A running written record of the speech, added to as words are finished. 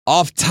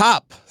Off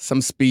top,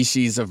 some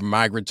species of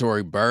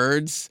migratory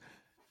birds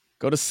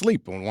go to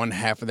sleep on one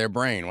half of their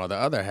brain while the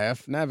other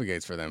half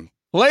navigates for them.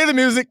 Play the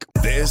music.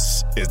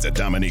 This is the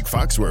Dominique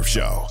Foxworth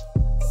Show.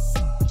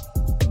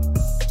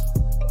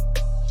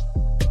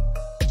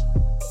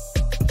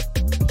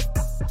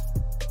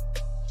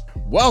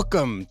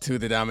 Welcome to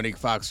the Dominique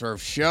Foxworth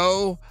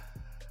Show.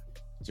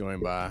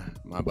 Joined by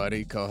my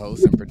buddy,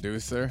 co-host, and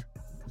producer,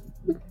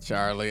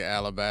 Charlie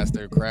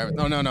Alabaster Kravitz.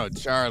 No.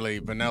 Charlie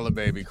Vanilla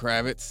Baby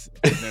Kravitz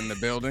is in the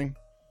building.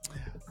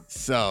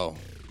 So,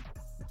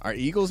 are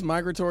eagles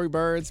migratory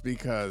birds?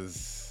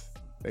 Because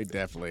they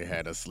definitely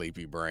had a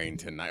sleepy brain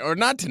tonight. Or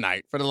not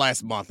tonight, for the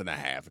last month and a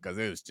half, because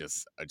it was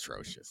just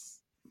atrocious.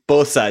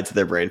 Both sides of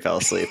their brain fell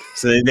asleep.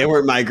 So they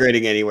weren't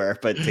migrating anywhere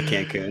but to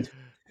Cancun.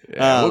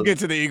 Yeah, we'll get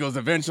to the Eagles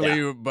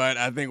eventually, but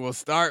I think we'll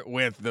start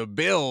with the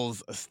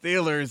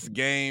Bills-Steelers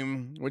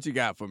game. What you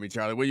got for me,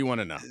 Charlie? What do you want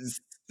to know?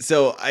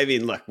 So, I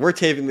mean, look, we're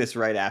taping this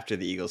right after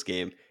the Eagles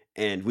game,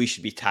 and we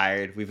should be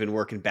tired. We've been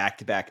working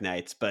back-to-back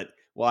nights, but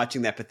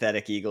watching that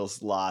pathetic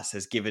Eagles loss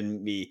has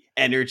given me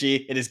energy.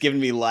 It has given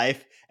me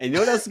life. And you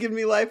know what else has given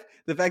me life?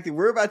 The fact that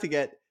we're about to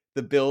get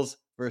the Bills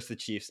versus the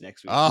Chiefs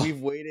next week. Oh. We've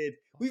waited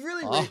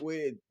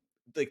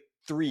like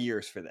 3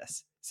 years for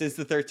this, since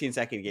the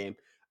 13-second game.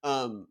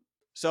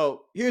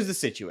 So here's the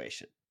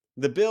situation.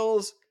 The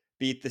Bills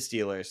beat the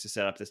Steelers to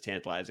set up this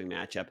tantalizing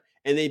matchup,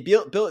 and they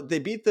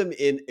beat them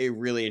in a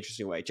really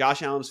interesting way.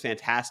 Josh Allen's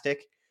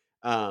fantastic.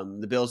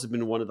 The Bills have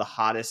been one of the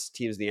hottest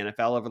teams in the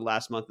NFL over the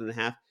last month and a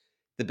half.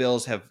 The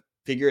Bills have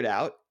figured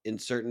out in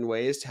certain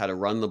ways how to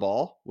run the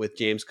ball with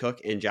James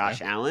Cook and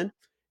Josh Allen,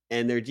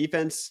 and their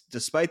defense,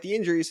 despite the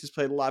injuries, has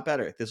played a lot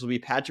better. This will be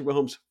Patrick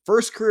Mahomes'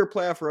 first career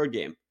playoff road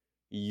game.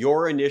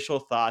 Your initial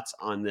thoughts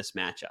on this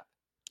matchup?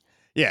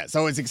 Yeah,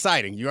 so it's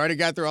exciting. You already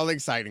got through all the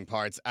exciting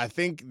parts. I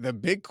think the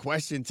big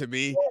question to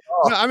me,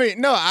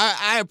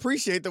 I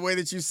appreciate the way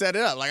that you set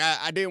it up. Like,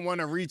 I didn't want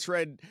to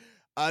retread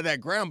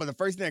that ground, but the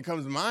first thing that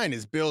comes to mind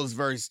is Bills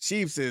versus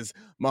Chiefs is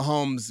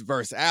Mahomes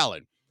versus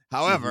Allen.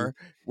 However,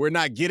 we're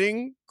not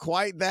getting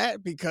quite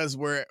that because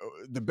we're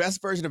the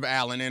best version of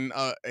Allen, and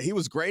he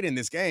was great in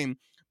this game,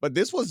 but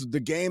this was the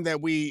game that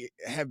we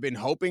have been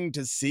hoping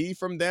to see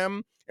from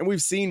them, and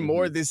we've seen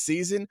more this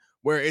season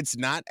where it's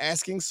not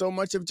asking so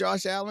much of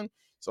Josh Allen.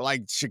 So,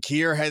 like,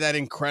 Shakir had that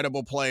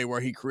incredible play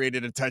where he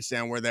created a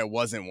touchdown where there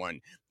wasn't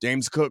one.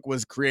 James Cook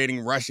was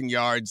creating rushing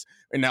yards,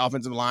 and the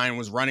offensive line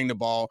was running the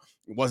ball.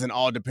 It wasn't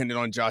all dependent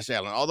on Josh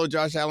Allen. Although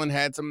Josh Allen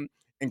had some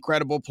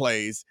incredible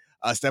plays,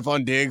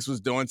 Stephon Diggs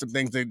was doing some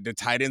things. The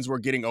tight ends were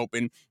getting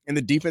open, and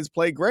the defense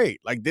played great.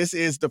 Like, this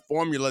is the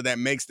formula that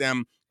makes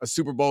them a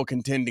Super Bowl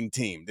contending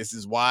team. This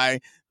is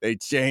why they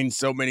changed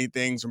so many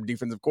things from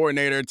defensive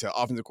coordinator to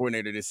offensive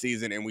coordinator this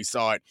season, and we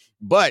saw it.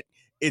 But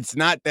it's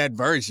not that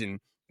version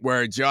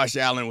where Josh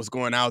Allen was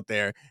going out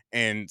there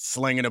and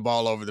slinging the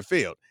ball over the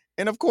field.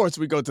 And, of course,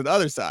 we go to the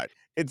other side.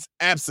 It's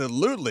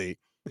absolutely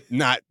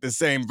not the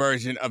same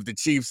version of the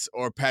Chiefs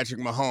or Patrick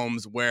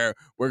Mahomes where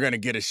we're going to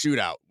get a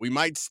shootout. We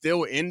might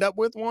still end up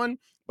with one,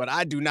 but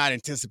I do not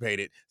anticipate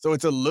it. So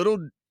it's a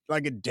little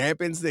like it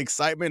dampens the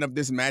excitement of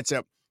this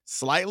matchup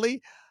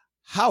slightly.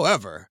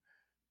 However,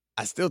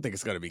 I still think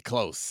it's going to be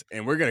close,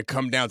 and we're going to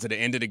come down to the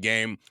end of the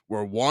game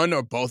where one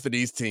or both of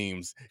these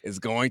teams is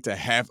going to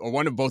have, or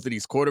one of both of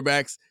these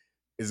quarterbacks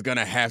is going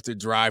to have to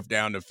drive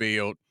down the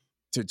field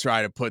to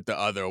try to put the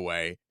other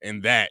away.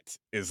 And that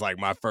is like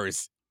my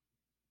first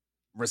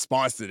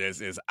response to this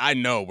is I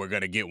know we're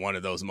going to get one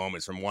of those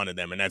moments from one of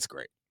them, and that's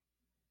great.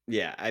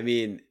 Yeah, I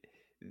mean,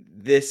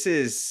 this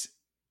is,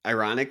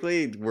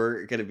 ironically,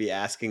 we're going to be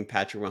asking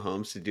Patrick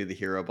Mahomes to do the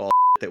hero ball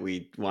that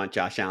we want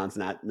Josh Allen's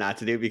not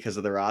to do because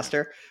of the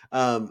roster.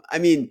 I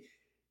mean,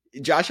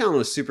 Josh Allen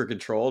was super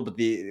controlled, but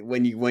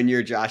when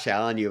you're Josh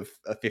Allen, you have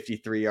a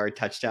 53-yard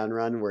touchdown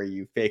run where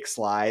you fake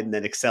slide and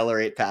then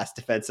accelerate past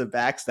defensive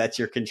backs. That's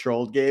your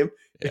controlled game.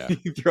 Yeah.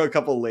 You throw a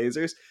couple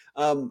lasers.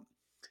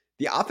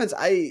 The offense,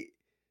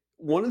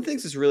 one of the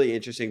things that's really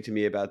interesting to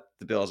me about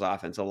the Bills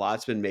offense, a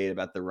lot's been made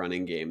about the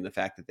running game, the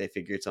fact that they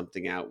figured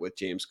something out with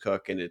James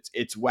Cook, and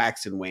it's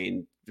wax and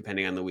wane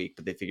depending on the week,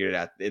 but they figured it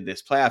out in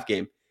this playoff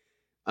game.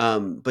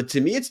 But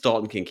to me, it's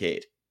Dalton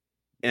Kincaid.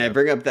 And I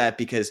bring up that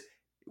because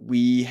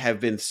we have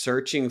been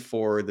searching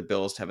for the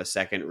Bills to have a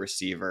second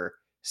receiver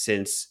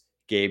since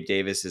Gabe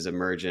Davis's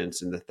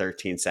emergence in the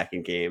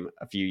 13-second game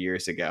a few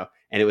years ago.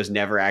 And it was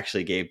never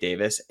actually Gabe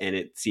Davis. And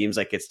it seems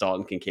like it's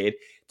Dalton Kincaid.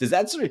 Does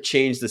that sort of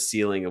change the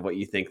ceiling of what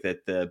you think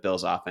that the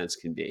Bills offense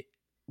can be?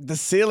 The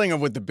ceiling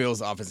of what the Bills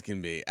offense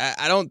can be.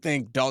 I don't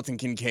think Dalton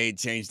Kincaid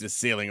changed the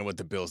ceiling of what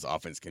the Bills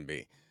offense can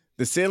be.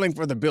 The ceiling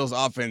for the Bills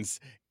offense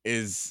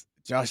is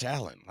Josh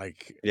Allen,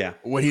 like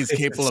what he's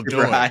capable of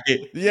doing. Right.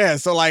 Yeah,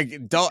 so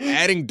like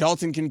adding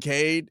Dalton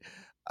Kincaid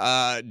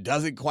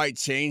doesn't quite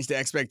change the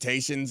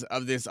expectations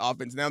of this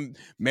offense. Now,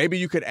 maybe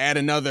you could add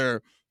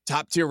another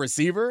top-tier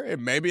receiver,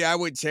 and maybe I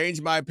would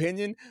change my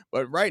opinion.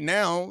 But right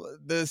now,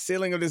 the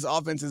ceiling of this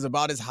offense is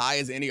about as high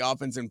as any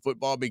offense in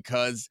football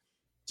because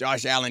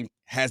Josh Allen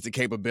has the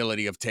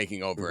capability of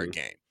taking over a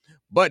game.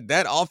 But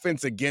that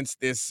offense against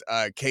this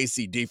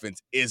KC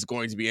defense is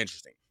going to be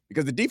interesting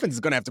because the defense is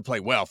going to have to play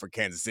well for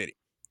Kansas City.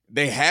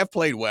 They have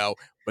played well,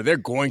 but they're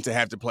going to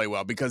have to play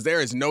well because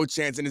there is no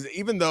chance. And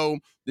even though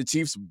the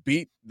Chiefs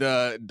beat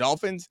the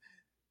Dolphins,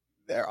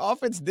 their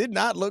offense did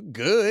not look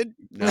good.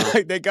 No.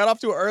 Like they got off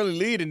to an early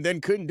lead and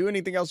then couldn't do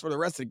anything else for the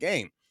rest of the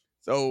game.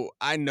 So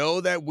I know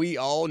that we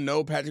all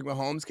know Patrick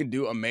Mahomes can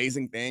do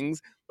amazing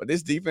things, but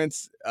this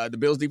defense, the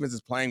Bills defense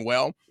is playing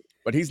well,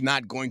 but he's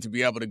not going to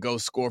be able to go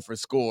score for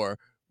score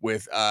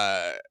with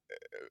the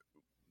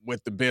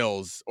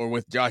Bills or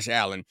with Josh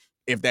Allen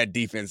if that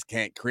defense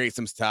can't create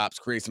some stops,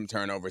 create some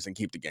turnovers, and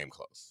keep the game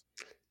close.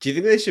 Do you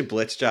think they should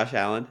blitz Josh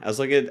Allen? I was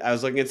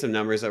looking at some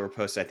numbers that were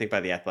posted, I think, by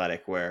the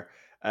Athletic, where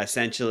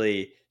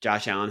essentially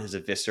Josh Allen has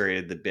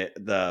eviscerated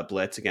the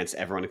blitz against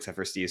everyone except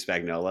for Steve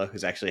Spagnuolo,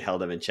 who's actually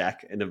held him in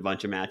check in a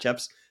bunch of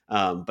matchups.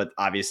 But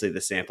obviously,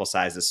 the sample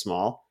size is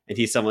small, and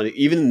he's someone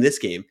even in this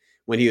game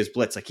when he was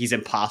blitzed, like he's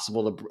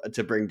impossible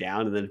to bring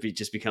down, and then if he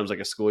just becomes like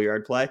a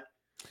schoolyard play.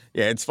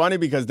 Yeah, it's funny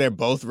because those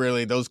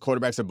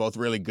quarterbacks are both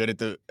really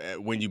good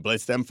at when you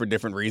blitz them for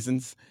different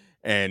reasons.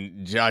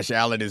 And Josh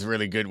Allen is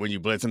really good when you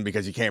blitz him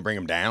because you can't bring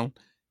him down.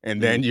 And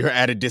then you're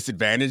at a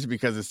disadvantage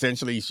because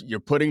essentially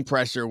you're sending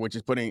pressure, which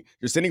is putting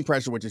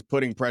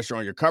pressure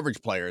on your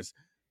coverage players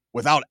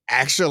without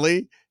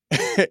actually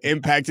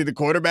impacting the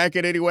quarterback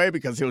in any way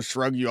because he'll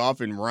shrug you off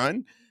and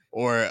run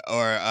or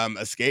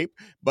escape.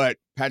 But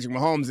Patrick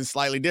Mahomes is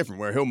slightly different,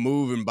 where he'll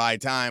move and buy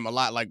time, a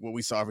lot like what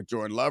we saw for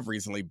Jordan Love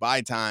recently.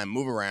 Buy time,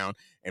 move around,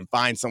 and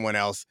find someone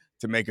else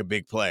to make a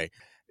big play.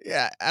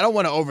 Yeah, I don't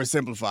want to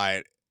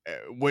oversimplify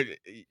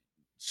it.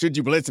 Should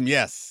you blitz him?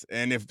 Yes.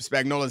 And if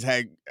Spagnola's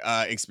had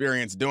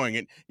experience doing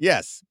it,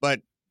 yes.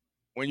 But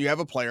when you have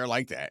a player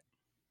like that,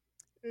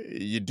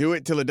 you do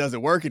it till it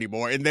doesn't work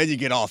anymore, and then you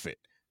get off it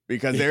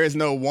because there is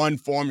no one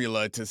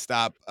formula to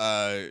stop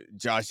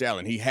Josh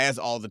Allen. He has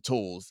all the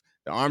tools,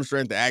 the arm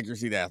strength, the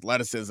accuracy, the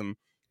athleticism,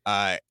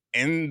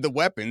 and the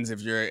weapons,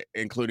 if you're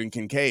including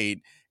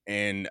Kincaid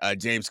and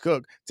James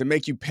Cook, to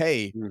make you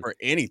pay for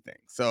anything.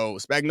 So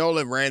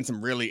Spagnuolo ran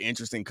some really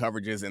interesting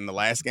coverages in the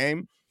last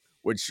game,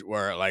 which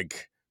were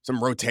like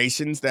some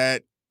rotations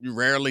that you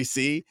rarely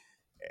see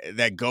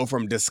that go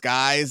from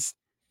disguise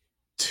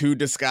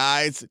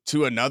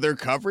to another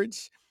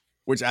coverage,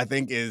 which I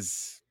think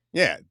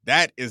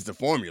that is the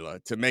formula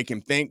to make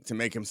him think, to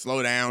make him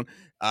slow down,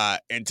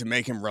 and to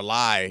make him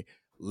rely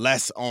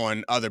less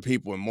on other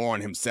people and more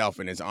on himself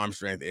and his arm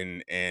strength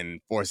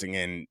and forcing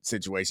in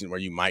situations where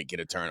you might get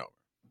a turnover.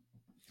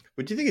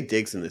 What do you think of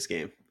Diggs in this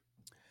game?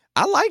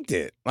 I liked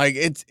it. Like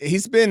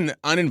he's been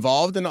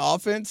uninvolved in the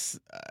offense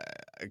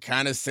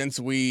kind of since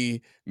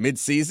we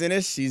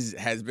mid-season-ish.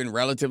 Has been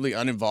relatively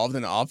uninvolved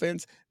in the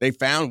offense. They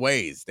found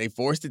ways. They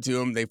forced it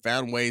to him. They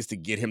found ways to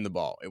get him the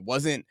ball. There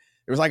was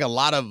like a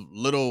lot of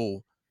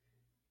little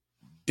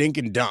dink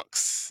and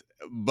dunks,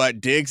 but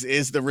Diggs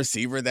is the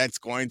receiver that's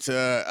going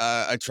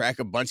to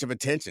attract a bunch of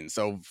attention.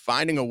 So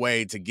finding a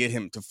way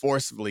to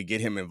forcefully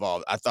get him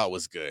involved, I thought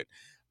was good.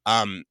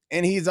 And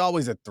he's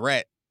always a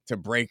threat to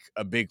break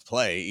a big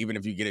play, even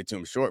if you get it to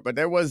him short. But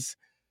it was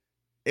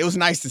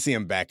nice to see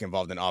him back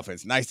involved in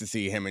offense. Nice to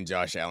see him and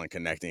Josh Allen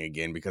connecting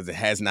again because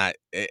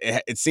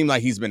it seemed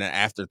like he's been an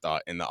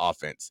afterthought in the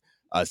offense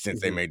since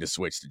they made the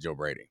switch to Joe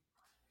Brady.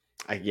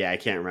 I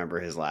can't remember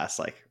his last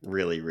like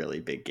really,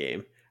 really big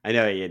game. I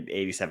know he had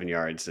 87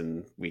 yards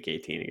in week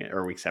 18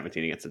 or week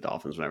 17 against the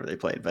Dolphins whenever they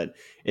played, but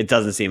it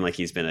doesn't seem like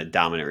he's been a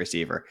dominant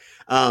receiver.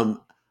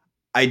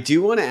 I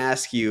do want to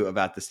ask you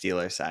about the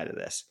Steelers side of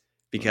this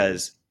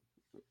because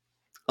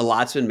a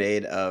lot's been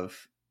made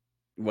of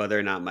whether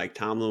or not Mike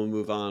Tomlin will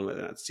move on, whether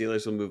or not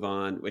Steelers will move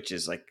on, which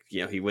is like,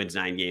 he wins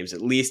 9 games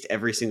at least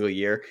every single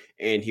year.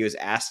 And he was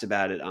asked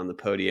about it on the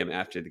podium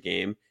after the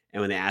game.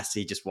 And when they asked,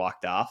 he just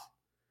walked off.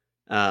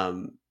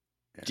 Do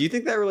you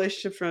think that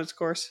relationship's run its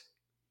course?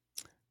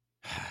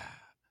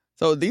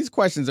 So these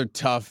questions are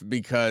tough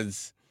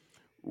because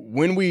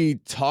when we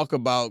talk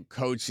about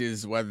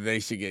coaches, whether they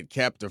should get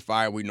kept or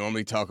fired, we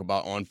normally talk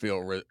about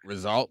on-field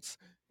results.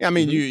 I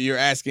mean, you're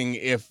asking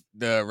if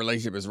the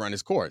relationship has run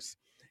its course.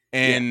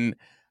 And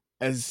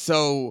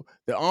so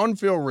the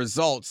on-field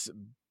results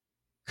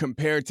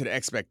compared to the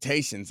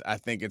expectations, I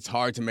think it's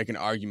hard to make an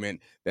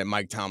argument that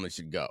Mike Tomlin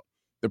should go.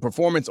 The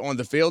performance on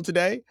the field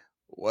today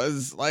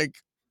was like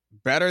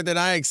better than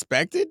I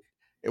expected.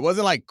 It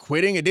wasn't like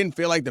quitting. It didn't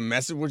feel like the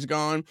message was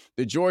gone.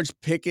 The George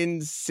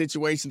Pickens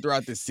situation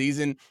throughout the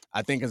season,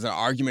 I think, is an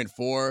argument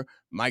for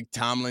Mike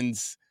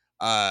Tomlin's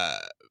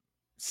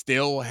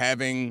still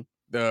having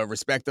the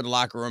respect of the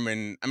locker room.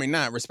 And I mean,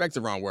 not respect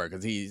the wrong word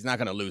because he's not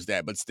going to lose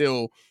that, but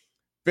still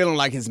feeling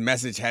like his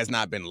message has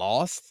not been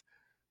lost.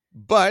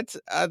 But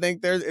I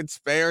think it's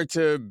fair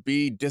to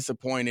be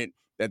disappointed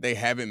that they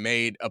haven't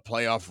made a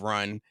playoff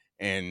run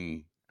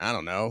in, I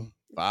don't know,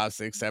 5,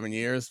 6, 7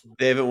 years.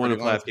 They haven't won a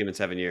playoff game in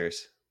 7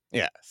 years.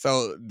 Yeah.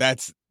 So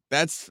that's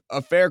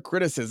a fair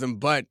criticism.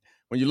 But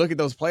when you look at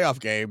those playoff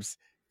games,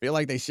 I feel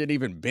like they should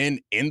even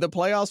been in the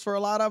playoffs for a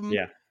lot of them.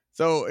 Yeah.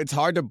 So it's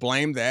hard to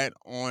blame that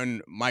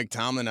on Mike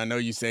Tomlin. I know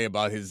you say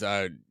about his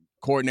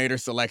coordinator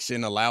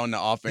selection, allowing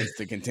the offense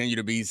to continue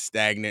to be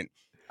stagnant.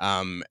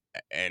 And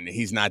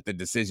he's not the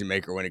decision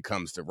maker when it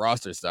comes to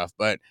roster stuff.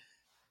 But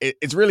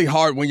it's really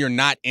hard when you're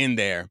not in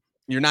there.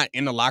 You're not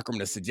in the locker room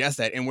to suggest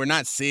that. And we're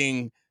not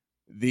seeing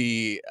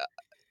it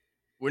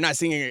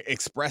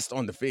expressed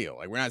on the field.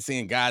 Like, we're not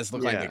seeing guys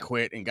look like they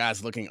quit and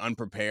guys looking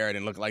unprepared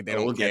and look like they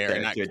don't we'll care get there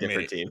and not to a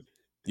committed. different team.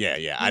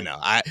 Yeah, I know.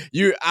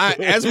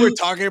 As we're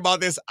talking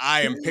about this,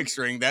 I am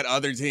picturing that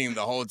other team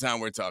the whole time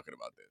we're talking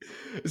about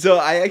this. So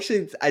I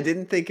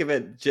didn't think of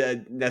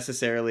it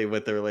necessarily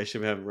with the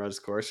relationship having run its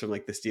course from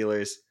like the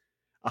Steelers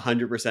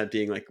 100%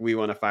 being like, we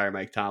want to fire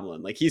Mike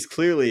Tomlin. Like, he's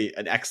clearly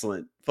an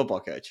excellent football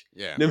coach.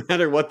 Yeah. No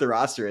matter what the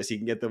roster is, he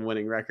can get them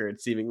winning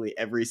records seemingly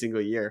every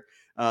single year.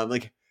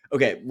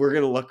 Okay, we're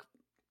going to look,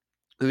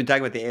 we've been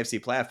talking about the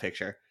AFC playoff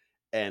picture,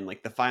 and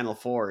like the final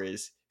four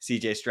is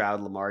CJ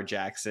Stroud, Lamar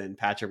Jackson,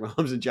 Patrick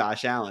Mahomes, and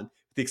Josh Allen,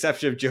 with the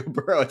exception of Joe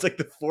Burrow. It's like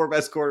the four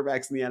best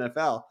quarterbacks in the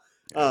NFL.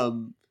 Yeah.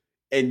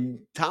 And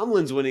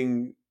Tomlin's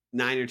winning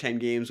 9 or 10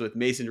 games with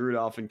Mason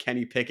Rudolph and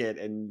Kenny Pickett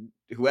and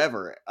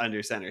whoever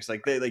under centers.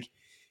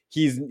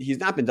 He's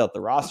not been dealt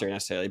the roster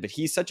necessarily, but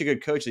he's such a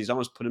good coach that he's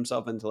almost put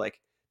himself into like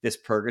this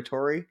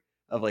purgatory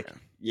of like,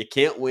 you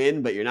can't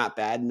win, but you're not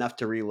bad enough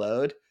to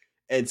reload.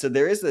 And so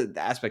there is the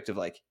aspect of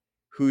like,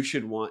 who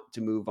should want to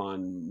move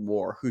on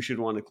more? Who should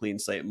want to clean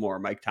slate more?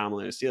 Mike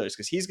Tomlin or Steelers?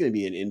 Because he's going to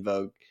be an in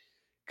vogue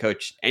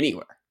coach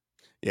anywhere.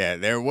 Yeah,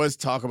 there was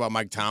talk about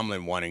Mike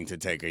Tomlin wanting to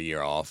take a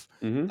year off.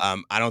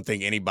 Mm-hmm. I don't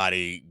think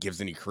anybody gives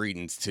any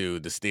credence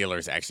to the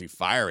Steelers actually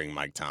firing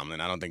Mike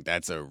Tomlin. I don't think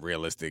that's a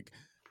realistic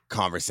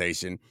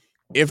conversation.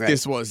 If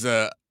this was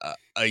a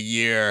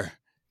year,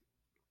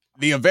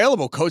 the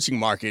available coaching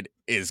market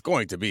is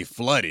going to be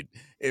flooded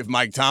if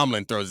Mike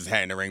Tomlin throws his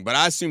hat in the ring. But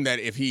I assume that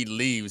if he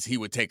leaves, he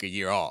would take a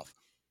year off.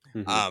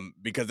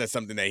 Because that's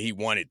something that he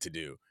wanted to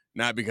do,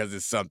 not because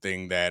it's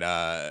something that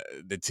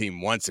the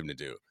team wants him to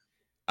do.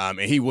 And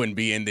he wouldn't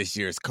be in this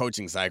year's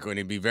coaching cycle, and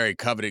he'd be very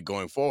coveted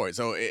going forward.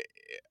 So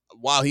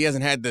while he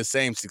hasn't had the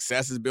same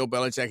success as Bill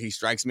Belichick, he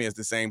strikes me as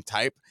the same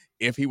type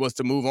if he was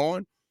to move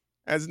on.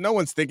 As no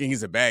one's thinking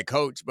he's a bad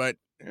coach, but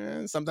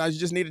sometimes you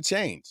just need a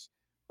change.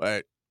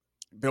 But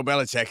Bill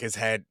Belichick has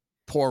had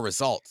poor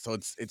results, so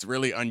it's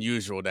really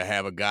unusual to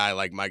have a guy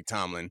like Mike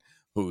Tomlin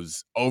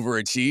who's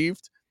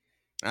overachieved,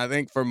 I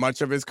think, for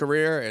much of his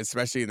career,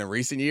 especially in the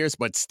recent years,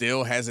 but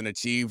still hasn't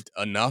achieved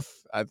enough,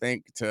 I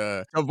think,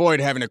 to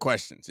avoid having the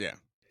questions. Yeah.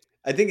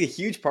 I think a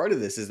huge part of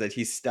this is that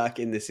he's stuck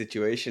in this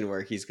situation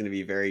where he's going to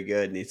be very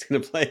good and he's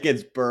going to play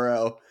against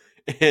Burrow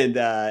and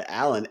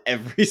Allen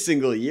every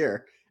single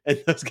year.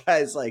 And those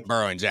guys like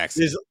Burrow and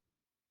Jackson.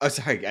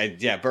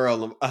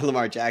 Burrow,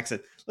 Lamar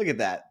Jackson. Look at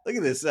that. Look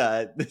at this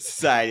this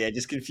society. I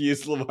just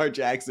confused Lamar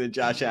Jackson and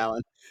Josh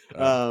Allen.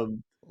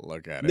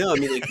 Look at it. No, I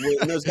mean, like,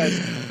 when those guys.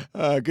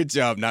 Good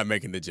job not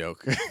making the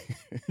joke.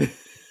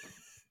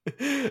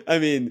 I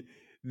mean,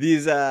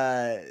 those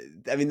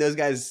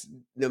guys,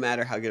 no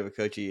matter how good of a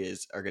coach he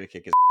is, are going to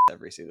kick his ass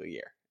every single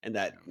year, and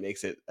that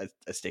makes it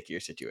a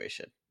stickier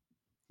situation.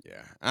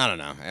 Yeah, I don't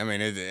know. I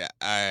mean,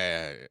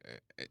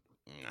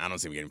 I don't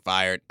see him getting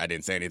fired. I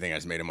didn't say anything. I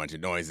just made a bunch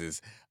of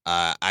noises.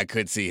 I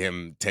could see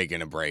him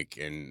taking a break,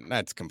 and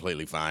that's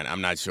completely fine.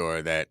 I'm not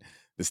sure that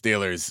the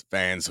Steelers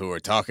fans who are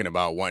talking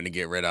about wanting to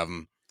get rid of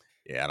him,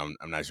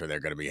 I'm not sure they're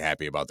going to be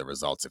happy about the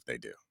results if they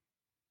do.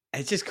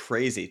 It's just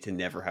crazy to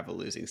never have a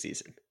losing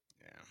season.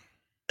 Yeah,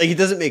 like, it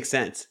doesn't make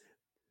sense.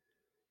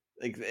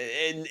 Like,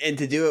 and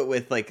to do it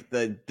with like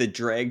the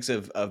dregs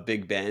of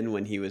Big Ben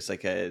when he was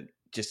like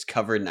just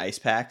covered in ice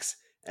packs,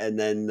 and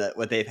then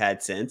what they've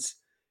had since,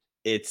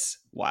 it's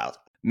wild.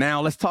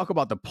 Now let's talk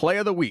about the play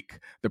of the week.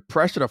 The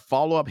pressure to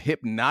follow up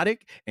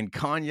Hypnotic and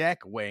Cognac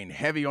weighing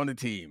heavy on the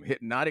team.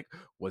 Hypnotic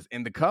was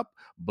in the cup,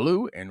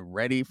 blue, and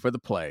ready for the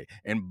play.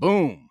 And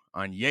boom,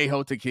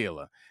 Añejo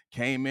Tequila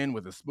came in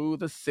with a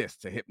smooth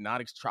assist to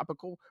Hypnotic's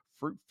tropical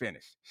fruit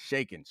finish.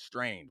 Shaken,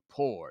 strained,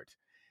 poured.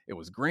 It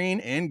was green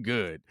and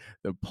good.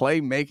 The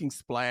playmaking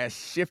splash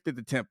shifted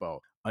the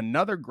tempo.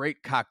 Another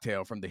great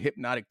cocktail from the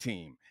Hypnotic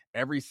team.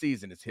 Every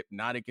season is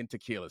Hypnotic and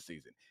Tequila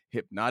season.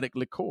 Hypnotic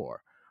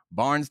Liqueur.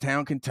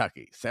 Barnestown,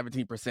 Kentucky.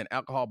 17%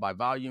 alcohol by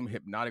volume.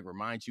 Hypnotic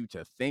reminds you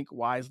to think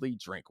wisely,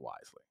 drink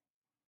wisely.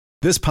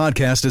 This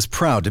podcast is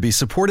proud to be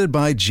supported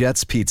by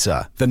Jets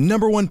Pizza, the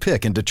 #1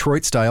 pick in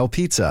Detroit-style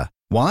pizza.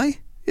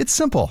 Why? It's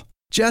simple.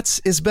 Jets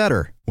is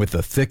better. With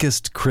the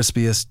thickest,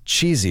 crispiest,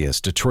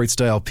 cheesiest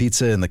Detroit-style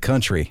pizza in the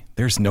country,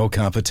 there's no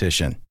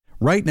competition.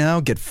 Right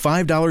now, get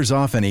 $5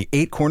 off any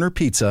 8-corner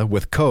pizza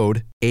with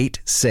code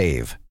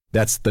 8SAVE.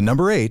 That's the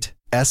number 8,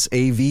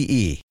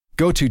 SAVE.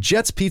 Go to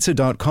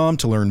jetspizza.com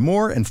to learn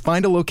more and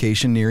find a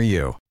location near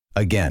you.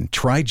 Again,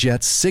 try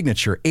Jet's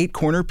signature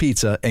 8-corner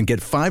pizza and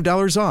get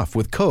 $5 off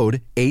with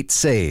code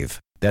 8SAVE.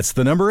 That's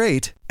the number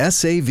 8,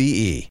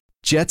 SAVE.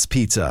 Jet's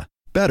Pizza.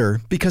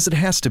 Better because it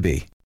has to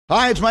be.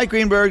 Hi, it's Mike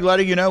Greenberg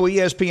letting you know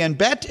ESPN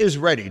Bet is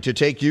ready to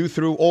take you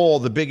through all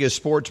the biggest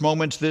sports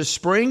moments this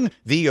spring.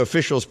 The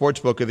official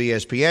sportsbook of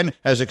ESPN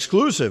has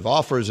exclusive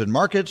offers and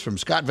markets from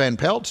Scott Van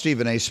Pelt,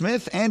 Stephen A.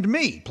 Smith, and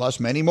me, plus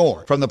many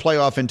more. From the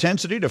playoff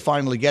intensity to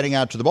finally getting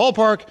out to the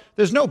ballpark,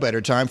 there's no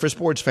better time for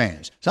sports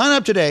fans. Sign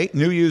up today.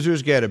 New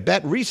users get a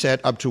bet reset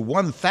up to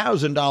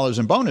 $1,000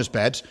 in bonus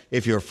bets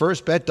if your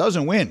first bet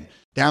doesn't win.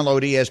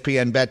 Download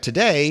ESPN Bet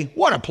today.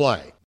 What a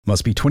play.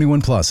 Must be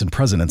 21 plus and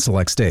present in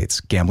select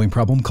states. Gambling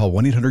problem? Call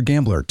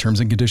 1-800-GAMBLER. Terms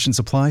and conditions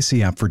apply.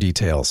 See app for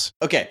details.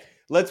 Okay,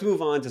 let's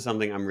move on to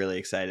something I'm really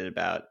excited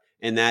about,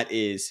 and that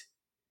is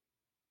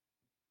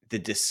the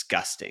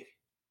disgusting,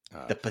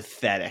 the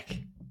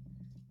pathetic.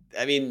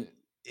 I mean,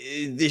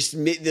 this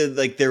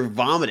they're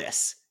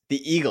vomitous.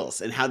 The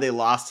Eagles and how they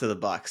lost to the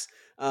Bucs.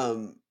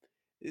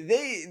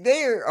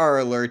 They are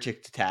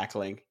allergic to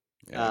tackling.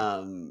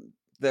 Yeah.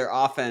 Their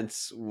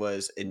offense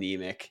was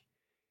anemic.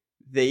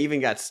 They even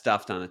got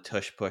stuffed on a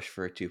tush push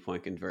for a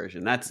 2-point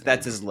conversion. That's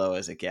as low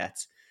as it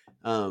gets.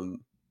 How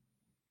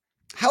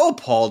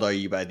appalled are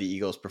you by the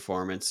Eagles'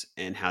 performance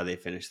and how they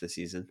finished the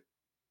season?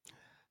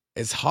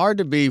 It's hard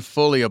to be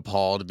fully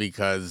appalled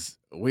because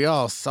we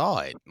all saw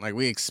it. Like,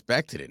 we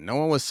expected it. No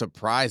one was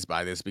surprised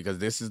by this because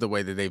this is the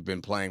way that they've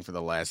been playing for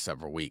the last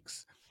several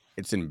weeks.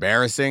 It's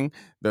embarrassing.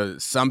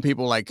 Some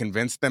people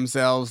convinced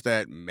themselves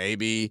that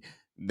maybe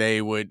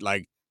they would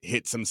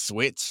hit some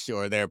switch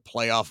or their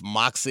playoff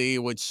moxie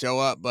would show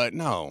up, but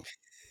no.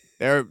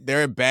 They're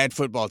a bad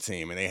football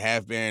team, and they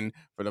have been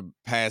for the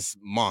past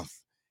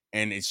month,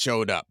 and it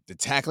showed up. The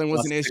tackling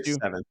was an Lost issue.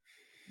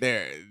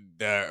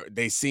 6-7.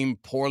 They seem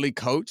poorly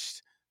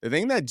coached. The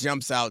thing that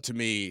jumps out to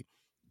me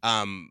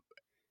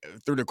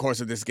through the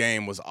course of this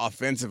game was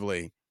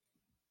offensively,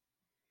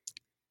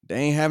 they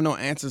ain't have no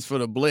answers for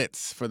the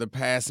blitz for the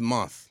past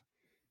month.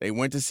 They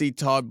went to see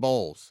Todd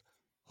Bowles,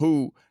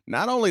 who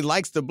not only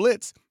likes the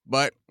blitz,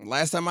 but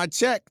last time I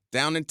checked,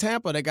 down in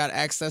Tampa, they got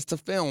access to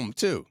film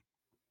too.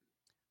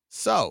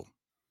 So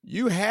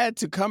you had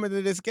to come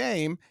into this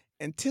game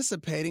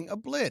anticipating a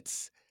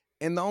blitz.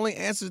 And the only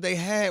answers they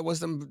had was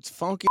some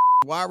funky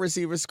wide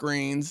receiver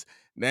screens,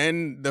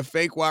 then the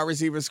fake wide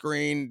receiver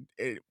screen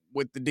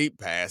with the deep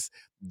pass.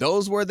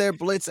 Those were their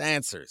blitz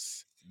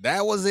answers.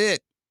 That was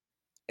it.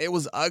 It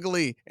was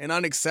ugly and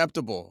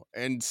unacceptable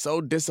and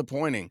so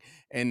disappointing.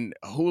 And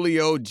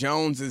Julio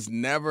Jones is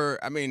never,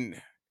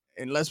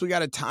 unless we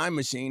got a time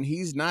machine,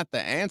 he's not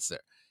the answer.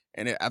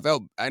 And I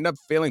end up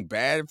feeling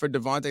bad for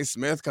Devontae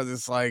Smith because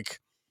it's like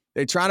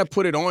they're trying to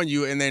put it on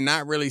you and they're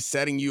not really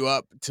setting you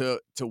up to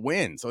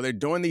win. So they're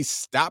doing these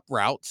stop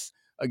routes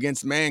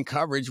against man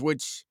coverage,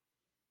 which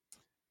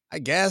I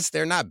guess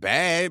they're not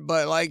bad,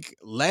 but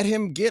let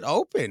him get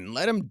open.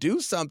 Let him do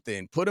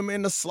something. Put him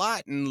in the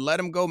slot and let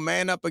him go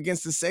man up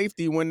against the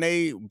safety when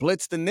they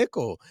blitz the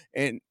nickel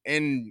and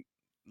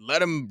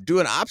let him do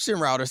an option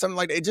route or something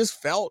like that. It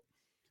just felt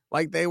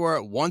like they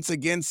were once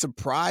again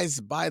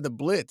surprised by the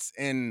blitz.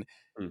 And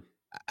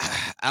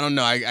I don't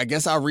know. I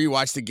guess I'll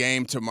rewatch the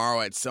game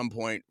tomorrow at some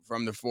point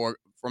from the full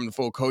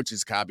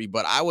coaches copy,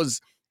 but I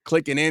was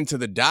clicking into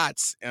the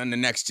dots on the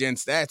next gen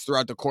stats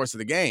throughout the course of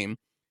the game.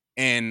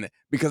 And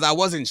because I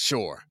wasn't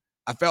sure,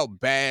 I felt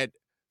bad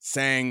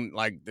saying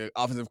the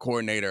offensive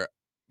coordinator,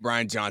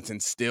 Brian Johnson,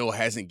 still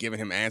hasn't given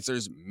him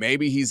answers.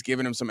 Maybe he's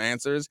given him some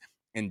answers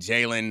and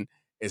Jalen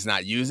is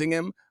not using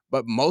him.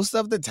 But most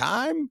of the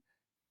time,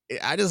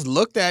 I just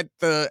looked at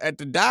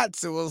the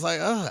dots and was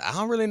like, I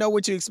don't really know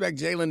what you expect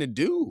Jalen to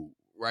do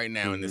right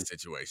now in this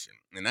situation.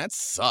 And that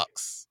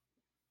sucks.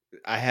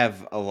 I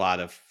have a lot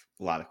of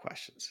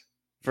questions.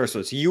 First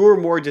one, so you were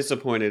more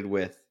disappointed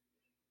with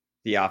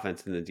the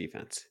offense than the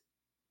defense?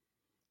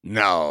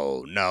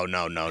 No.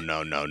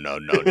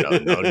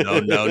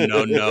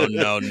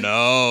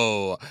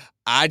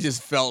 I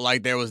just felt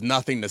like there was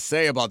nothing to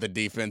say about the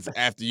defense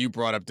after you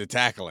brought up the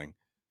tackling.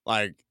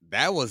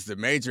 That was the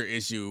major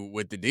issue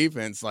with the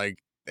defense.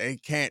 They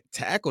can't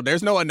tackle.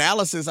 There's no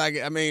analysis.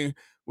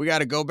 We got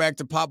to go back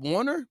to Pop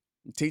Warner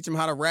and teach them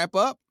how to wrap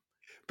up.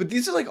 But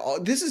these are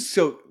this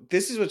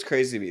is what's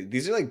crazy to me.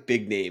 These are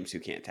big names who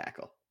can't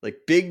tackle.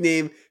 Big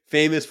name,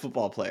 famous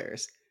football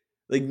players.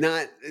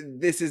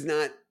 This is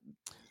not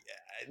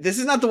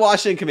the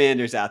Washington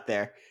Commanders out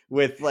there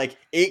with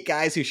 8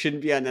 guys who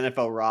shouldn't be on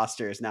NFL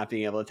rosters not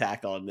being able to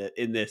tackle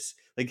in this.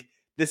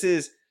 This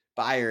is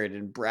Byard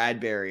and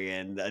Bradbury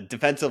and the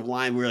defensive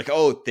line. We're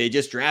they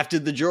just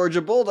drafted the Georgia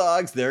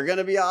Bulldogs. They're going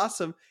to be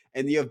awesome.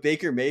 And you have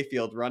Baker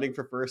Mayfield running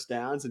for first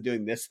downs and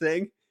doing this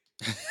thing.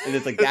 And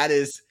it's that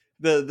is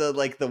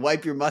the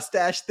wipe your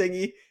mustache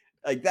thingy.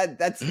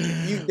 That's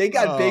you. They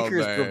got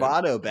Baker's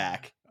bravado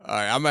back. All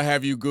right, I'm going to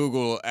have you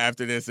Google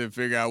after this and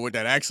figure out what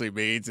that actually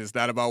means. It's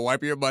not about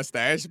wiping your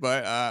mustache,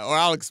 but or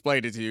I'll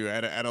explain it to you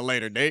at a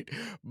later date.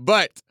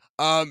 But,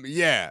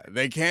 yeah,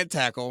 they can't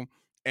tackle,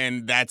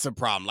 and that's a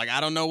problem. I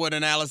don't know what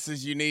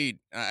analysis you need.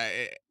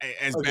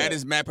 As bad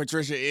as Matt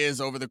Patricia is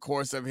over the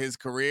course of his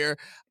career,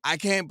 I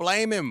can't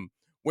blame him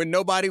when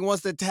nobody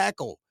wants to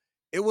tackle.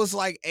 It was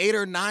 8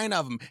 or 9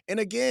 of them. And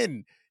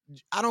again,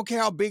 I don't care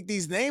how big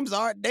these names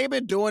are. They've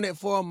been doing it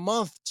for a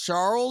month,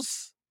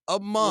 Charles. A Well,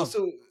 month.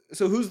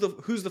 so who's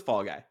the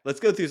fall guy? Let's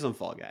go through some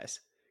fall guys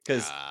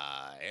because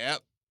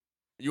Yep.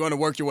 You want to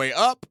work your way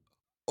up,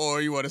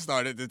 or you want to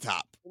start at the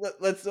top?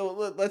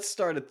 let's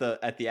start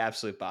at the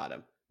absolute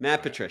bottom. Matt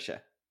Okay.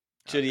 Patricia.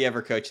 Should he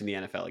ever coach in the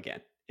NFL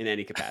again in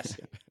any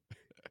capacity?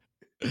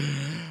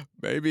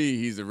 Maybe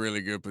he's a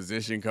really good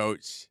position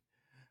coach.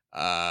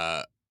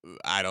 Uh,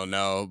 I don't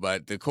know,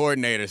 but the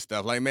coordinator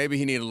stuff, like maybe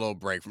he need a little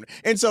break from it.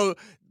 And so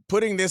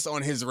putting this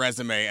on his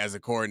resume as a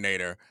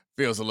coordinator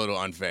feels a little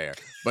unfair.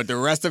 But the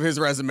rest of his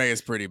resume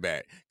is pretty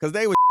bad because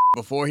they were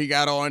before he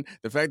got on.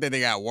 The fact that they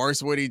got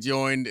worse when he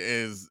joined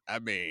is, I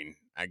mean,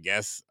 I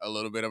guess a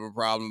little bit of a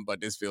problem, but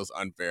this feels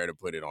unfair to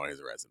put it on his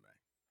resume.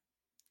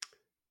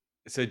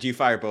 So do you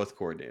fire both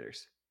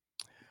coordinators?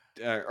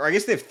 Or I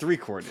guess they have three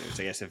coordinators.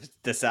 I guess if it's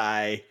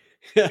Desai,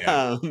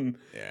 Yeah.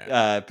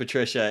 Yeah.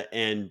 Patricia,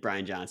 and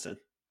Brian Johnson.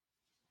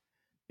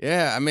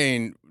 Yeah, I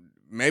mean,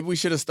 maybe we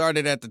should have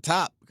started at the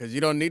top because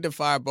you don't need to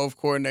fire both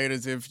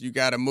coordinators if you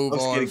got to move I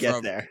was gonna on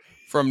get there.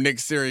 from Nick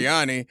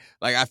Sirianni.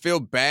 Like, I feel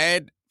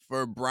bad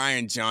for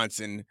Brian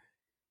Johnson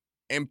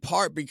in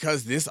part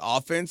because this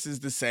offense is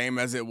the same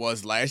as it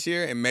was last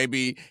year, and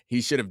maybe he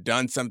should have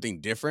done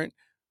something different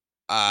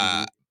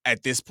Mhm.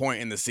 at this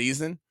point in the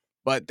season.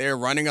 But they're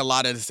running a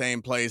lot of the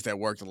same plays that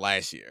worked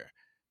last year,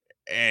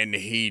 and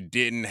he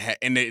didn't.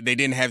 And they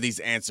didn't have these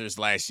answers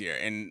last year,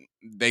 and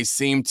they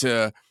seem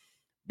to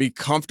be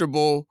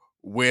comfortable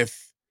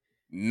with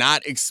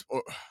not.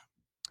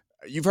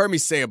 You've heard me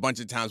say a bunch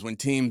of times when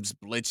teams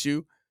blitz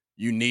you,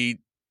 you need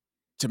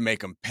to make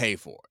them pay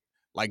for it.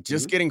 Like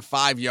just Mhm. getting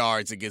 5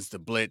 yards against the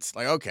blitz,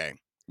 like, okay,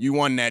 you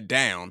won that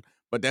down,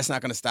 but that's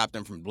not going to stop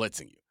them from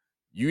blitzing you.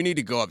 You need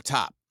to go up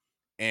top.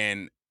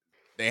 And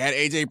they had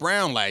AJ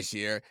Brown last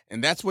year,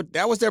 and that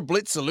was their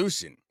blitz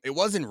solution. It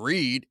wasn't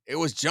Reed, it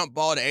was jump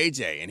ball to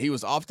AJ, and he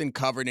was often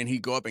covered and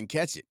he'd go up and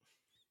catch it.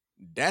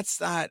 That's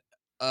not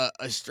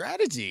a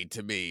strategy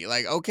to me.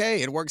 Like,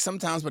 okay, it works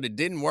sometimes, but it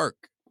didn't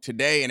work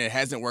today, and it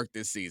hasn't worked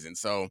this season.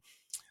 So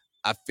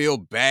I feel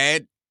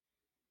bad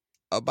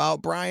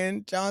about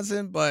Brian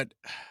Johnson, but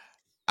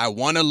I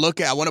want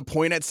to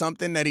point at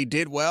something that he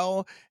did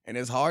well, and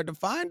it's hard to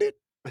find it.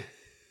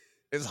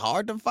 It's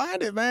hard to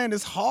find it, man.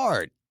 It's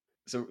hard.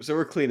 So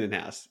we're cleaning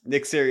house.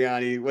 Nick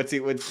Sirianni,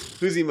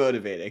 who's he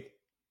motivating?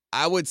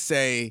 I would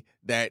say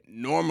that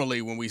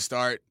normally when we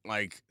start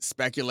like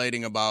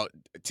speculating about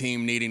a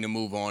team needing to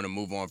move on and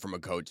move on from a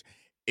coach,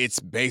 it's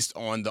based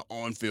on the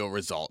on-field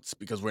results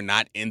because we're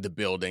not in the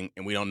building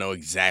and we don't know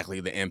exactly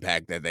the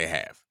impact that they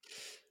have.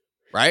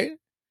 Right?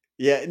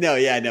 Yeah,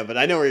 no, but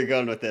I know where you're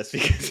going with this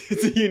because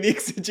it's a unique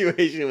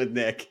situation with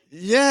Nick.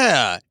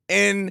 Yeah.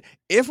 And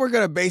if we're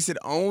going to base it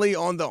only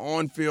on the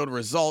on-field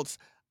results,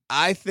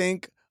 I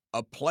think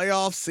a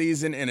playoff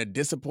season and a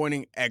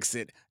disappointing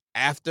exit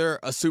after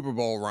a Super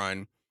Bowl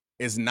run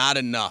is not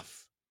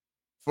enough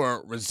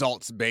for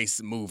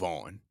results-based move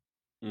on.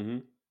 Mm-hmm.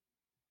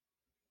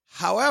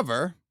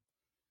 However,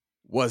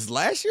 was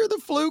last year the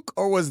fluke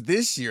or was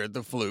this year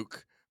the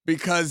fluke?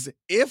 Because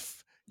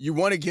if you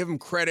want to give him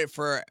credit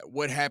for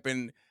what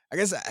happened, I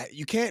guess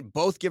you can't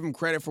both give him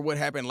credit for what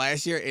happened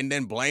last year and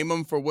then blame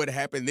him for what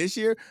happened this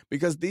year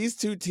because these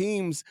two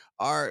teams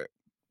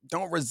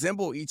don't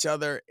resemble each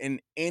other in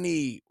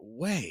any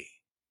way.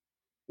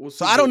 Well,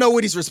 So so I don't know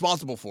what he's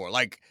responsible for.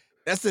 Like,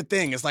 that's the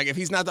thing. It's like if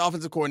he's not the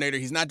offensive coordinator,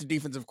 he's not the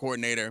defensive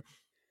coordinator.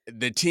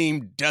 The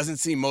team doesn't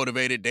seem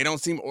motivated. They don't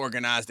seem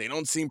organized. They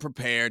don't seem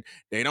prepared.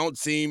 They don't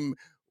seem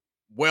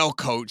well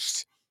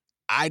coached.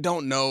 I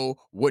don't know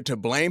what to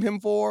blame him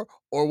for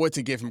or what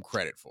to give him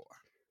credit for.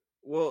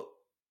 Well,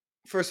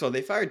 first of all,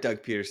 they fired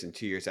Doug Peterson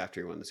 2 years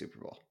after he won the Super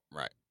Bowl.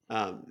 Right.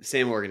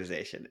 Same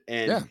organization.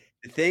 And Yeah.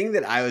 the thing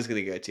that I was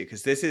going to go to,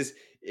 because this is,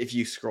 if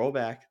you scroll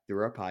back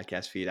through our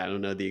podcast feed, I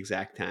don't know the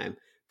exact time,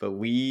 but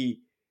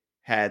we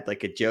had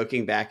like a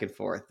joking back and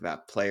forth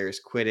about players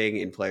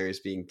quitting and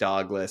players being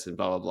dogless and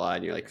blah, blah, blah.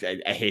 And you're like,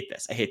 I hate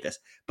this. I hate this.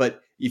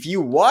 But if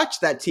you watch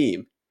that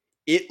team,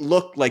 it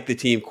looked like the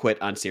team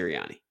quit on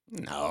Sirianni.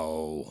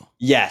 No.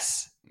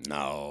 Yes.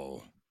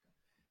 No.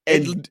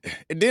 And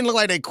It didn't look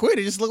like they quit.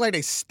 It just looked like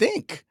they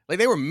stink. Like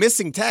they were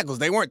missing tackles.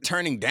 They weren't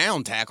turning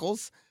down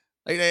tackles.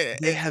 Like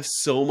they have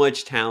so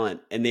much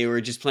talent, and they were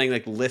just playing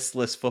like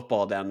listless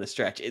football down the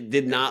stretch. It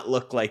did not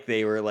look like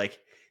they were like,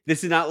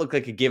 this did not look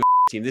like a give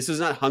team. This was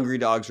not Hungry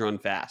Dogs Run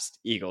Fast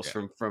Eagles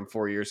from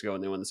 4 years ago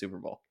when they won the Super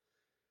Bowl.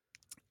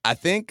 I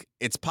think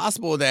it's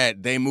possible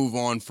that they move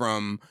on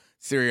from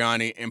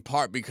Sirianni in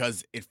part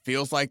because it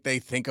feels like they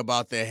think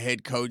about their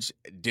head coach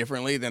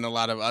differently than a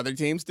lot of other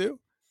teams do.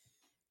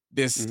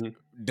 This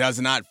does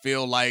not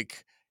feel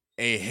like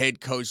a head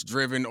coach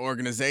driven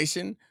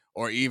organization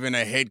or even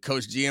a head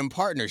coach GM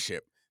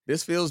partnership.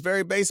 This feels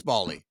very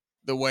baseball-y,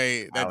 the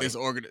way that this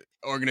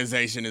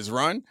organization is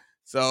run.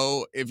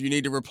 So if you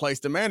need to replace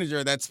the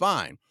manager, that's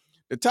fine.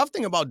 The tough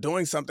thing about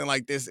doing something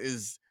like this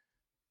is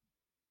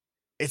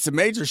it's a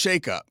major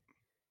shakeup,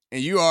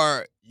 and you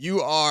are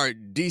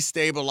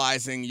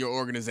destabilizing your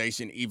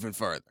organization even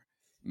further.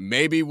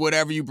 Maybe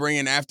whatever you bring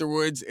in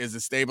afterwards is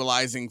a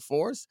stabilizing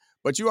force,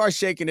 but you are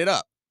shaking it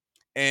up.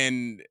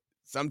 And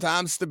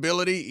sometimes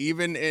stability,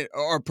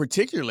 or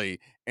particularly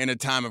in a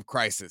time of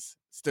crisis,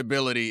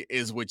 stability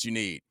is what you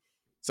need.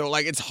 So,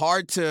 like, it's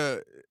hard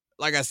to,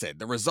 like I said,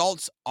 the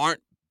results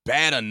aren't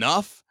bad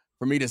enough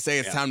for me to say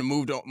it's Yeah. time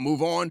to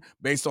move on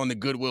based on the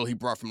goodwill he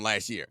brought from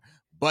last year.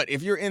 But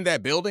if you're in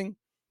that building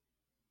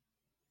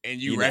and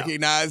you You know.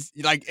 recognize,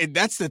 like,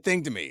 that's the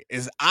thing to me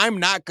is I'm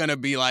not gonna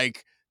be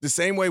like the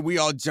same way we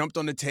all jumped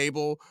on the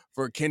table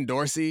for Ken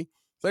Dorsey.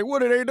 It's like,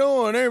 what are they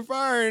doing? They're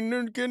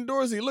firing Ken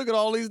Dorsey. Look at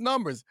all these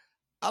numbers.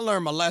 I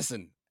learned my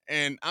lesson,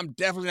 and I'm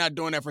definitely not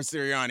doing that for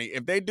Sirianni.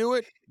 If they do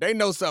it, they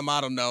know something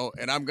I don't know,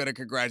 and I'm gonna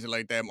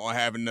congratulate them on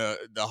having the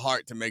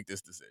heart to make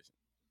this decision.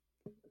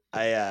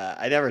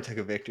 I never took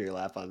a victory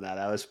lap on that.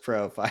 I was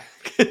pro fire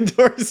Ken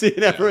Dorsey,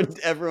 and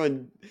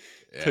everyone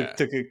Yeah.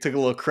 took a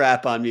little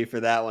crap on me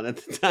for that one at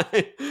the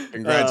time.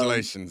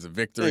 Congratulations, a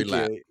victory Thank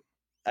lap. you.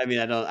 I mean,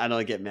 I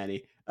don't get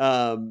many.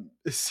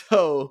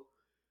 So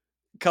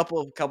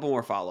couple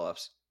more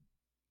follow-ups.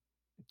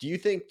 Do you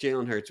think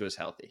Jalen Hurts was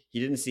healthy?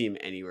 He didn't seem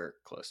anywhere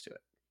close to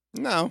it.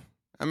 No.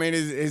 I mean,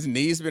 his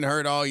knee's been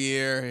hurt all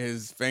year.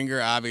 His finger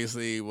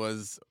obviously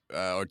was,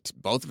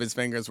 both of his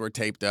fingers were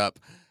taped up.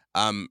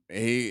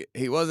 He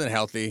wasn't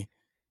healthy,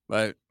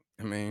 but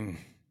I mean,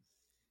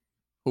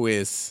 who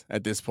is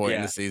at this point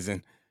in the Yeah.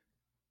 season?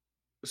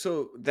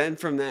 So then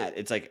from that,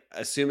 it's like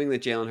assuming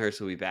that Jalen Hurts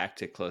will be back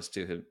to close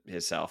to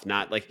himself.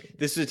 Not like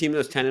this is a team that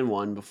was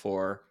 10-1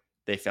 before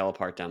they fell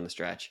apart down the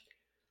stretch.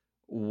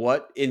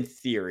 What, in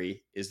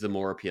theory, is the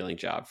more appealing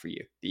job for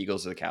you, the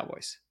Eagles or the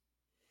Cowboys?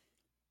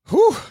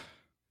 Whew.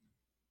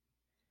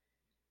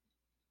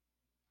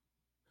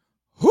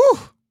 Whew.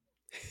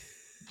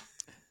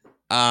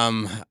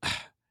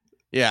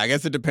 Yeah, I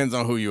guess it depends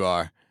on who you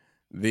are.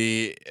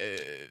 The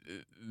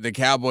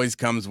Cowboys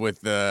comes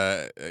with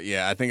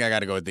I think I got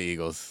to go with the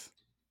Eagles.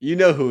 You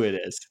know who it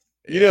is.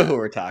 You know who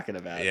we're talking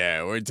about.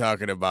 Yeah, we're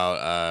talking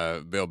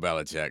about Bill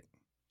Belichick.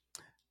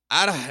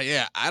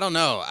 I don't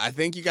know. I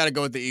think you got to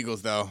go with the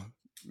Eagles, though.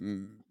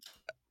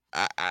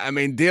 I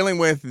mean, dealing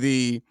with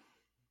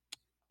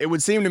it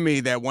would seem to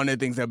me that one of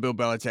the things that Bill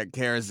Belichick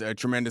cares a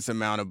tremendous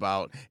amount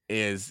about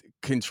is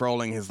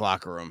controlling his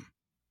locker room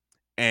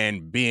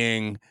and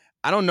being.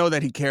 I don't know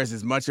that he cares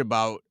as much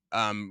about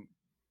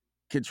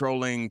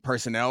controlling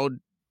personnel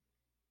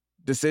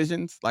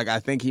decisions. Like, I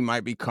think he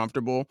might be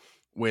comfortable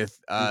with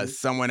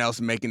someone else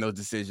making those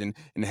decisions,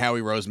 and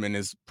Howie Roseman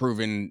has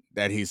proven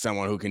that he's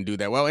someone who can do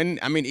that well. And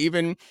I mean,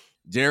 even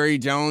Jerry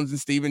Jones and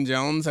Stephen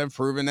Jones have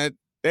proven that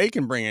they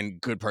can bring in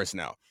good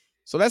personnel.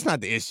 So that's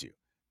not the issue.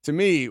 To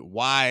me,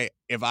 why,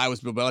 if I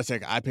was Bill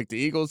Belichick, I picked the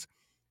Eagles,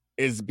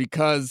 is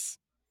because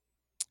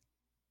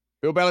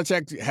Bill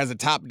Belichick has a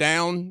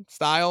top-down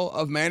style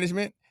of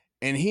management,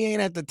 and he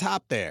ain't at the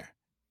top there.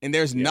 And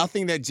there's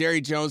nothing that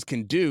Jerry Jones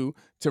can do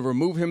to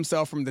remove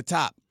himself from the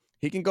top.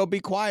 He can go be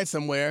quiet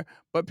somewhere,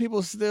 but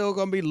people still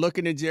going to be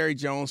looking at Jerry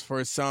Jones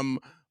for some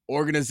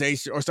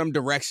organization or some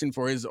direction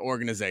for his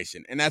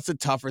organization. And that's a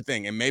tougher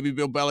thing. And maybe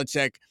Bill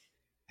Belichick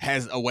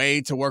has a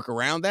way to work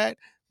around that,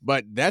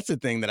 but that's a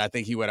thing that I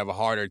think he would have a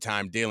harder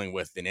time dealing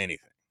with than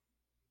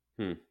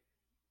anything.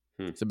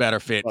 It's a better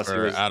fit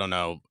for, I don't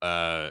know,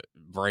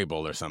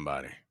 Vrabel or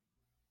somebody.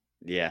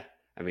 Yeah.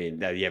 I mean,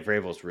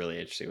 Vrabel's really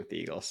interesting with the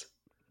Eagles.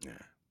 Yeah.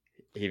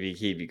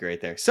 He'd be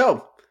great there.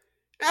 So,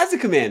 as a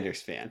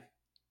Commanders fan,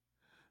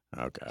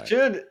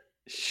 okay,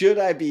 should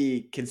I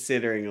be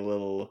considering a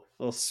little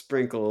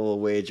sprinkle, a little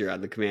wager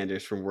on the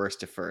Commanders from worst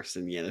to first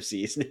in the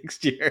NFC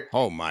next year?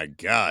 Oh my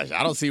gosh,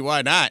 I don't see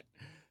why not.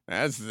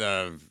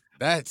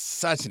 That's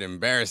such an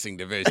embarrassing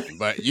division,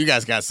 but you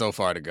guys got so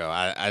far to go.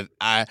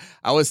 I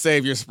would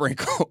save your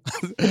sprinkle.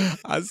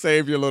 I'd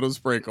save your little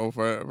sprinkle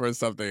for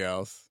something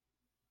else.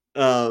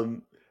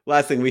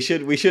 Last thing, we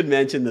should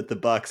mention that the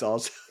Bucs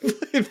also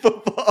played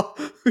football.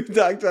 We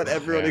talked about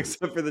everyone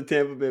except for the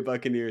Tampa Bay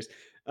Buccaneers.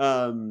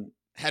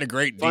 Had a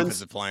great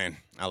defensive plan.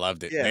 I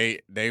loved it. Yeah.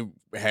 They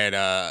had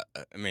I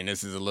mean,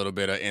 this is a little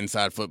bit of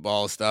inside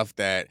football stuff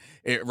that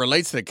it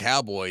relates to the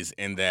Cowboys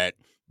in that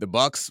the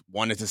Bucs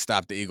wanted to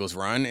stop the Eagles'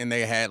 run, and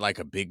they had like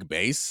a big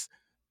base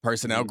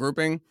personnel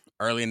grouping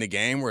early in the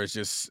game where it's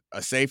just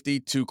a safety,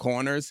 2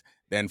 corners,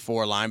 then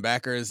 4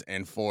 linebackers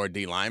and 4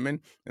 D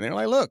linemen. And they're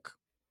like, look,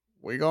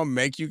 we're going to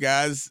make you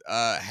guys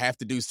have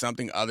to do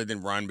something other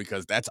than run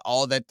because that's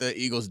all that the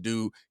Eagles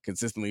do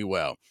consistently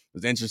well. It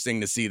was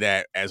interesting to see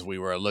that as we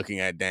were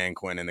looking at Dan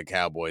Quinn and the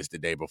Cowboys the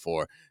day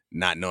before,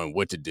 not knowing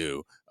what to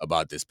do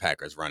about this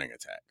Packers running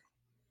attack.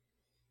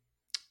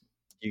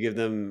 You give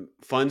them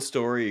fun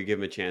story, you give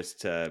them a chance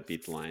to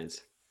beat the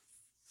Lions.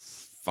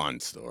 Fun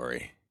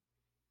story.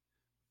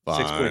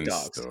 6-point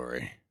dogs.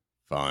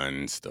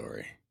 Fun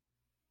story.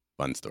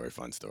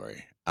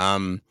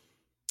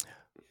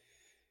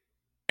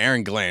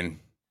 Aaron Glenn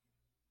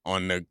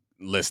on the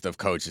list of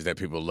coaches that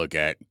people look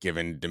at,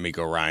 given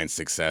DeMeco Ryans'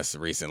 success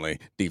recently.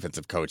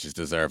 Defensive coaches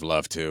deserve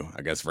love too.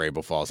 I guess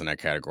Vrabel falls in that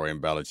category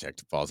and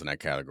Belichick falls in that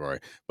category.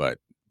 But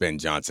Ben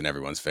Johnson,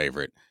 everyone's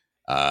favorite,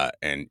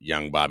 and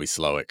young Bobby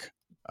Slowick,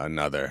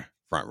 another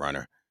front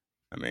runner.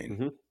 I mean,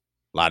 Mhm.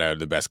 a lot of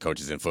the best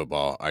coaches in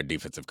football are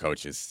defensive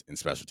coaches and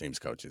special teams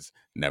coaches.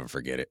 Never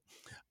forget it.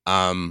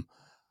 Um,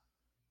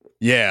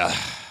 yeah,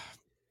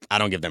 I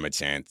don't give them a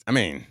chance. I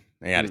mean,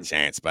 they had a Mm.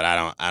 chance, but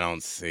I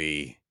don't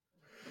see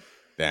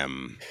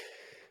them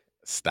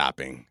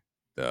stopping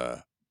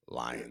the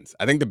Lions.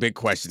 I think the big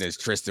question is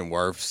Tristan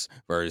Wirfs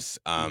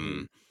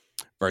Mhm.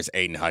 versus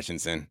Aiden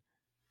Hutchinson.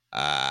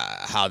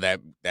 How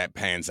that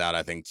pans out,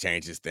 I think,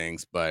 changes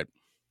things. But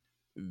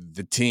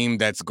the team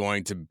that's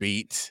going to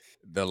beat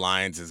the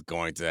Lions is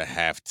going to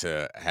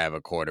have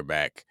a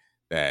quarterback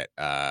that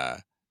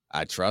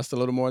I trust a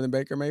little more than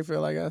Baker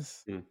Mayfield, I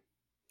guess. Mm.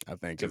 I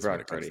think So is what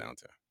Brock it comes Purdy. down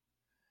to.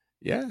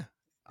 Yeah, Yeah.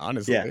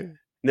 honestly.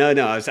 No,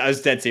 I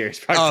was dead serious.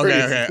 Brock Oh,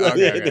 okay, Purdy's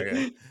okay, okay, okay,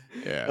 okay.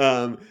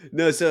 Yeah.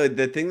 no, so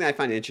the thing that I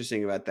find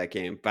interesting about that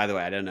game, by the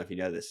way, I don't know if you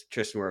know this,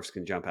 Tristan Wirfs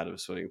can jump out of a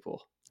swimming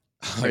pool.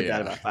 Oh, Heard that yeah.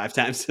 about 5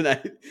 times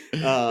tonight.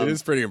 It Um,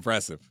 is pretty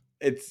impressive.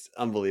 it's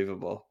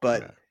unbelievable.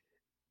 Yeah.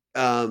 But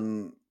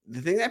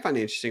the thing that I find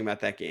interesting about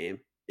that game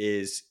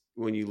is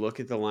when you look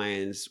at the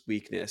Lions'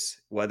 weakness,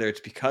 whether it's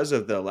because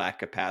of the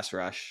lack of pass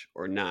rush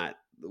or not,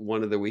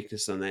 one of the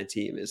weaknesses on that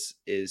team is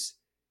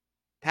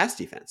pass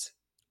defense.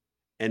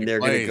 And Big they're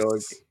going to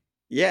plays. go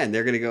yeah, and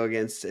they're going to go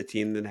against a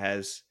team that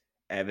has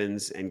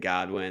Evans and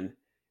Godwin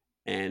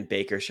and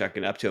Baker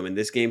shucking up to him. And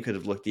this game could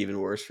have looked even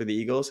worse for the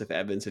Eagles if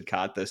Evans had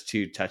caught those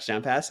 2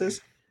 touchdown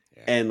passes.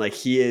 Yeah. And like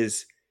he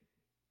is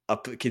a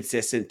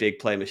consistent big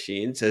play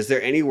machine. So is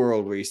there any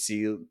world where you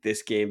see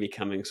this game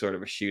becoming sort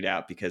of a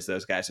shootout because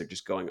those guys are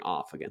just going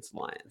off against the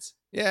Lions?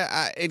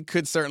 Yeah, it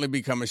could certainly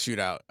become a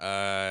shootout.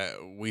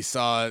 We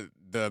saw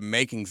the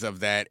makings of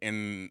that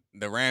in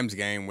the Rams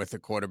game with a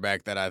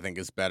quarterback that I think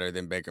is better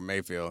than Baker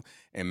Mayfield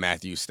and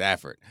Matthew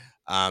Stafford.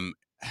 Um,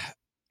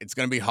 it's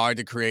going to be hard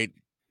to create.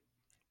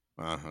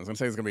 I was going to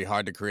say it's going to be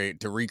hard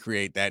to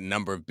recreate that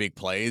number of big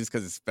plays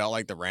because it felt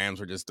like the Rams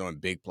were just doing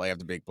big play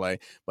after big play.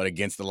 But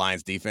against the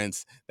Lions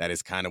defense, that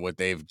is kind of what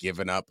they've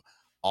given up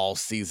all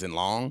season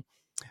long.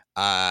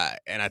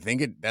 And I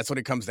think that's what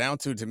it comes down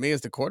to me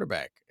is the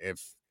quarterback.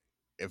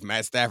 If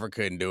Matt Stafford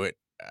couldn't do it,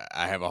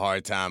 I have a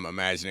hard time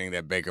imagining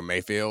that Baker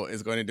Mayfield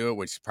is going to do it,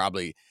 which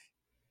probably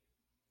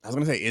I was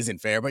going to say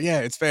isn't fair, but yeah,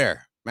 it's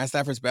fair. Matt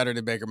Stafford's better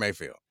than Baker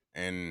Mayfield,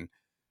 and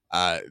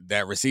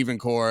that receiving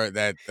core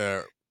that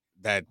the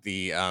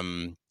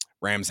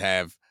Rams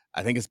have,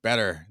 I think it's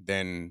better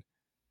than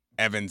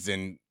Evans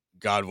and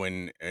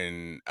Godwin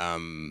and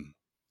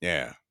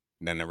yeah,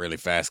 than the really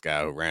fast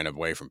guy who ran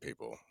away from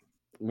people.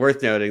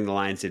 Worth noting, the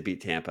Lions did beat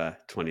Tampa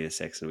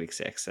 20-6 in week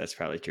 6. That's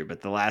probably true.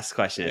 But the last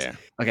question is, Yeah.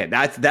 okay,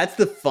 that's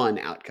the fun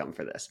outcome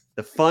for this.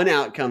 The fun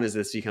outcome is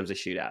this becomes a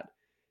shootout.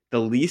 The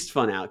least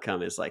fun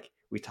outcome is like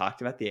we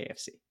talked about the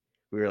AFC.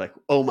 We were like,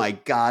 oh my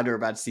God, we're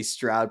about to see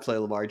Stroud play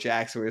Lamar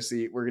Jackson.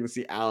 We're gonna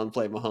see Allen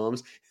play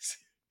Mahomes.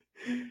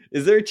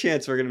 Is there a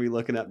chance we're gonna be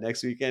looking up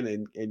next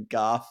weekend and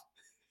Goff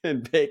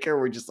and Baker?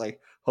 We're just like,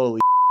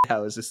 holy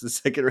how is this the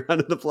second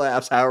round of the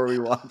playoffs? How are we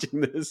watching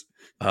this?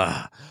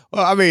 Well,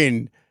 I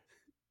mean,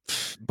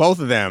 both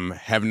of them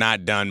have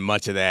not done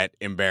much of that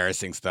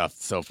embarrassing stuff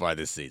so far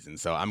this season.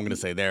 So I'm going to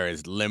say there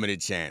is limited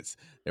chance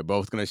they're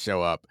both going to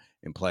show up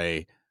and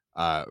play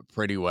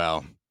pretty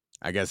well.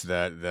 I guess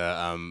the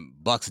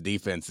Bucs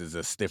defense is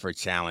a stiffer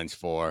challenge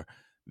for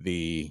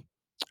the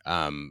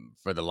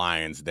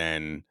Lions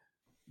than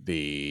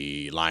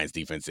the Lions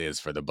defense is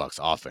for the Bucs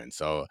offense.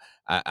 So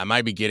I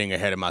might be getting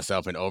ahead of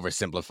myself and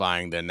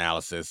oversimplifying the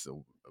analysis.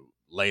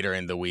 Later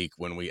in the week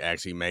when we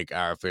actually make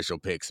our official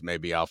picks,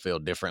 maybe I'll feel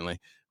differently.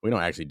 We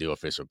don't actually do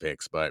official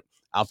picks, but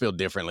I'll feel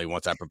differently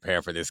once I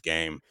prepare for this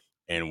game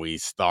and we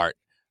start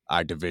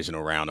our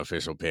divisional round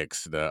official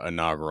picks, the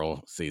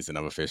inaugural season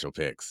of official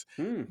picks.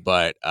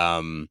 But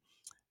because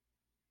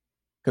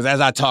as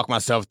I talk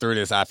myself through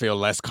this, I feel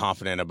less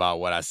confident about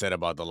what I said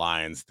about the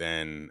Lions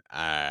than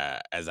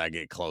as I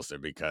get closer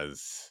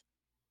because,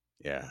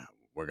 yeah,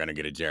 we're gonna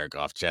get a Jared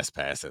Goff chest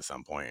pass at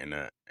some point in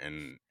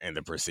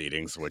the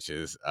proceedings, which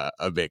is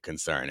a bit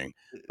concerning.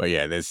 But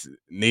yeah,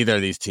 neither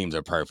of these teams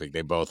are perfect.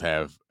 They both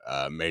have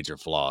major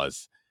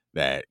flaws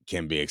that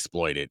can be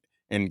exploited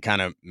and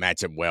kind of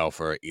match up well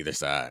for either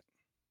side.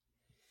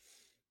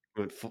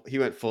 He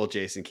went full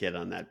Jason Kidd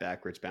on that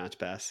backwards bounce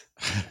pass.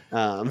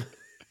 I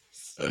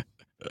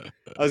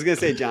was gonna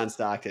say John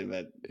Stockton,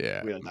 but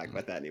Yeah, we don't talk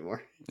about that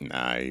anymore.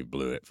 nah, he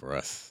blew it for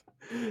us.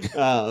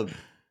 All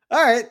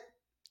right,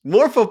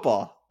 more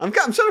football. I'm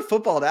sort of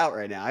footballed out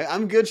right now.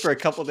 I'm good for a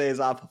couple days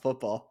off of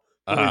football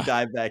when we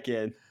dive back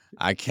in.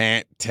 I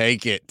can't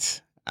take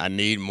it. I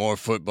need more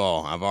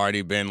football. I've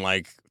already been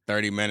like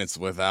 30 minutes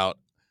without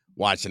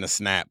watching a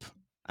snap.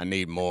 I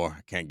need more.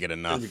 Can't get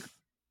enough.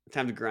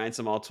 Time to grind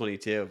some all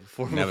 22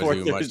 before Never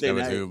too much. Thursday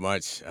Never night. too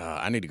much.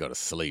 I need to go to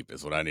sleep.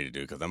 Is what I need to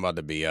do because I'm about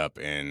to be up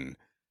in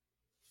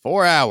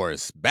 4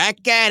 hours.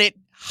 Back at it,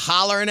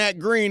 hollering at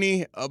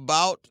Greeny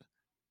about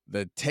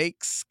the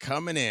takes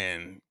coming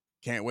in.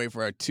 Can't wait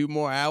for 2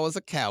 more hours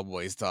of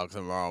Cowboys talk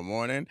tomorrow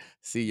morning.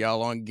 See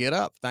y'all on Get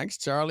Up. Thanks,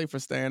 Charlie, for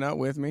staying up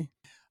with me.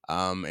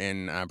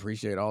 And I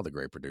appreciate all the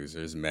great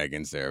producers,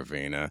 Megan,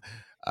 Serafina,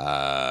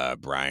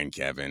 Brian,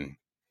 Kevin,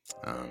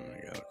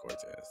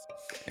 Cortez,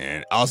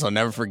 and also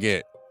never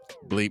forget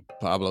bleep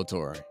Pablo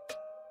Torre.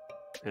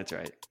 That's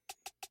right.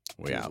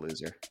 We out.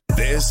 Loser.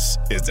 This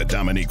is the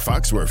Dominique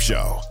Foxworth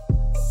Show.